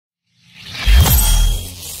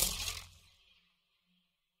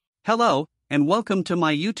Hello, and welcome to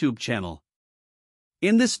my YouTube channel.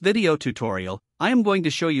 In this video tutorial, I am going to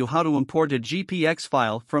show you how to import a GPX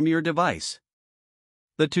file from your device.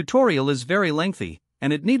 The tutorial is very lengthy,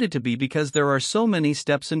 and it needed to be because there are so many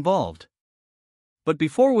steps involved. But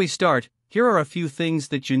before we start, here are a few things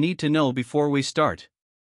that you need to know before we start.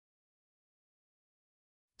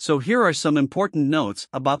 So here are some important notes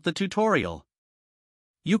about the tutorial.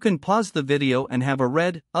 You can pause the video and have a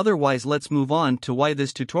read, otherwise let's move on to why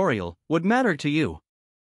this tutorial would matter to you.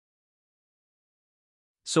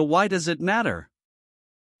 So why does it matter?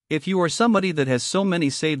 If you are somebody that has so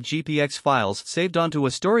many saved GPX files saved onto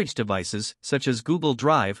a storage devices such as Google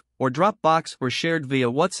Drive or Dropbox or shared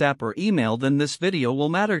via WhatsApp or email, then this video will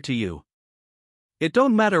matter to you. It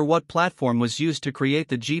don't matter what platform was used to create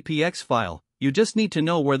the GPX file, you just need to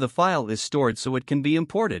know where the file is stored so it can be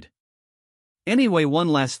imported. Anyway, one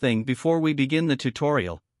last thing before we begin the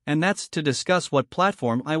tutorial, and that's to discuss what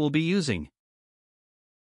platform I will be using.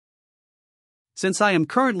 Since I am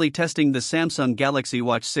currently testing the Samsung Galaxy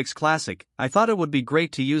Watch 6 Classic, I thought it would be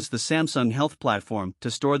great to use the Samsung Health platform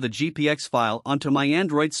to store the GPX file onto my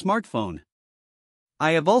Android smartphone.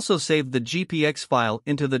 I have also saved the GPX file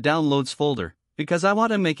into the Downloads folder, because I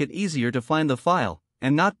want to make it easier to find the file,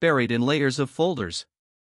 and not buried in layers of folders.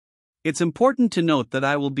 It's important to note that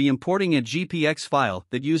I will be importing a GPX file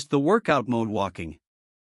that used the workout mode walking.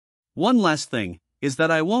 One last thing is that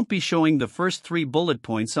I won't be showing the first 3 bullet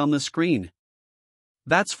points on the screen.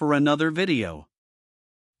 That's for another video.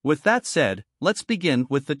 With that said, let's begin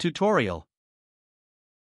with the tutorial.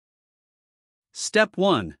 Step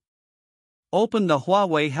 1. Open the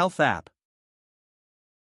Huawei Health app.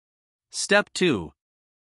 Step 2.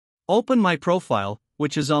 Open my profile,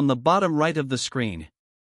 which is on the bottom right of the screen.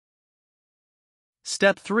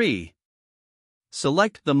 Step 3.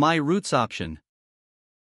 Select the My Routes option.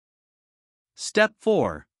 Step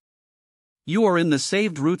 4. You are in the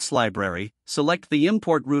Saved Routes library, select the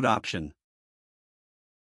Import Route option.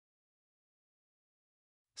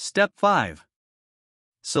 Step 5.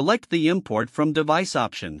 Select the Import from Device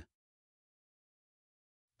option.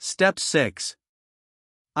 Step 6.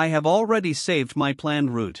 I have already saved my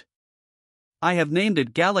planned route. I have named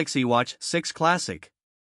it Galaxy Watch 6 Classic.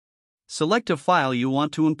 Select a file you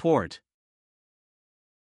want to import.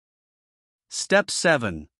 Step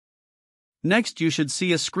 7. Next, you should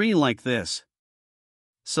see a screen like this.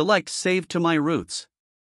 Select Save to My Routes.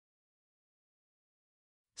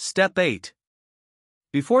 Step 8.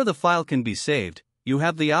 Before the file can be saved, you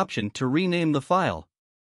have the option to rename the file.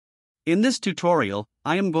 In this tutorial,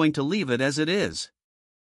 I am going to leave it as it is.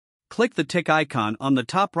 Click the tick icon on the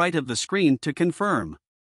top right of the screen to confirm.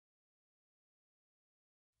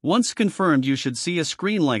 Once confirmed, you should see a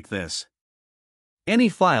screen like this. Any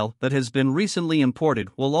file that has been recently imported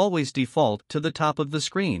will always default to the top of the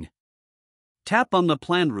screen. Tap on the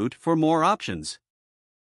planned route for more options.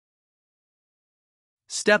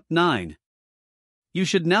 Step 9. You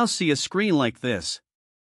should now see a screen like this.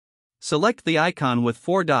 Select the icon with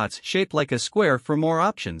 4 dots shaped like a square for more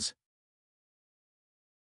options.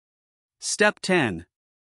 Step 10.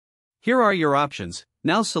 Here are your options.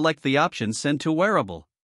 Now select the option Send to Wearable.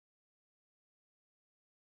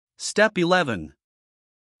 Step 11.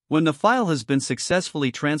 When the file has been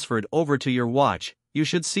successfully transferred over to your watch, you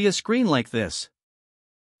should see a screen like this.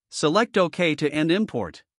 Select OK to end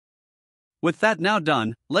import. With that now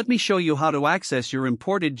done, let me show you how to access your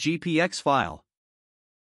imported GPX file.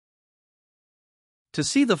 To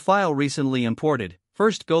see the file recently imported,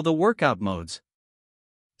 first go the workout modes.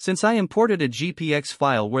 Since I imported a GPX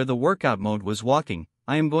file where the workout mode was walking,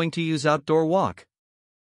 I am going to use Outdoor Walk.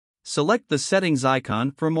 Select the settings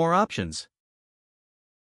icon for more options.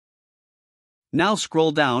 Now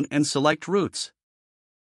scroll down and select Routes.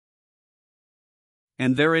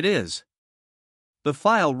 And there it is. The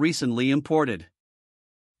file recently imported.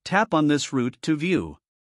 Tap on this route to view.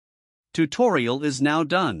 Tutorial is now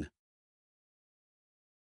done.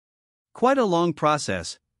 Quite a long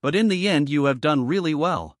process, but in the end you have done really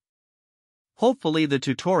well. Hopefully the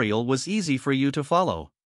tutorial was easy for you to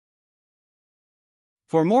follow.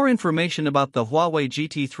 For more information about the Huawei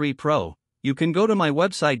GT3 Pro, you can go to my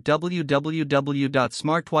website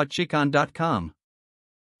www.smartwatchicon.com.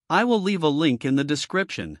 I will leave a link in the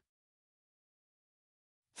description.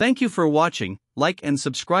 Thank you for watching, like and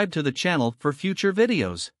subscribe to the channel for future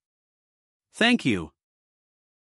videos. Thank you.